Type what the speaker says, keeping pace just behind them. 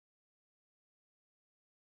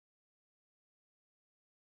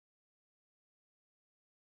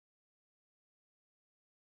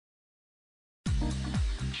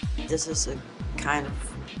This is a kind of,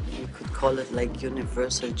 you could call it like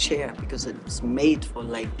universal chair, because it's made for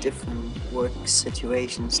like different work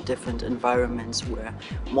situations, different environments where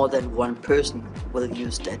more than one person will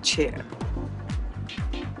use that chair.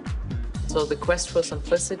 So the quest for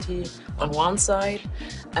simplicity on one side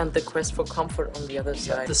and the quest for comfort on the other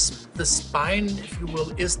side. The spine, if you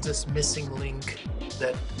will, is this missing link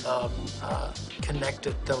that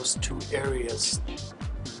connected those two areas.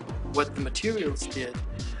 What the materials did,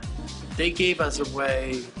 they gave us a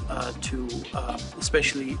way to,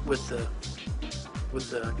 especially with the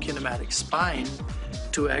kinematic spine,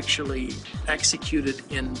 to actually execute it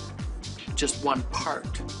in just one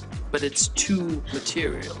part, but it's two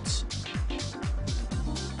materials.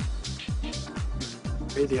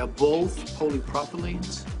 They are both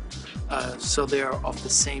polypropylenes, so they are of the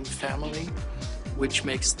same family, which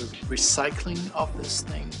makes the recycling of this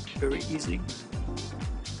thing very easy.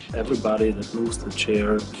 Everybody that moves the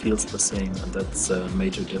chair feels the same, and that's a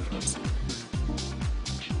major difference.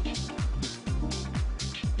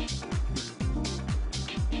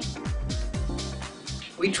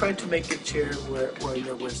 We tried to make a chair where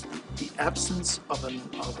there was the absence of an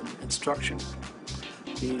instruction,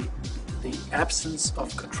 the absence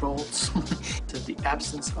of controls, the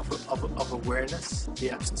absence of awareness,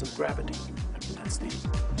 the absence of gravity. I mean, that's the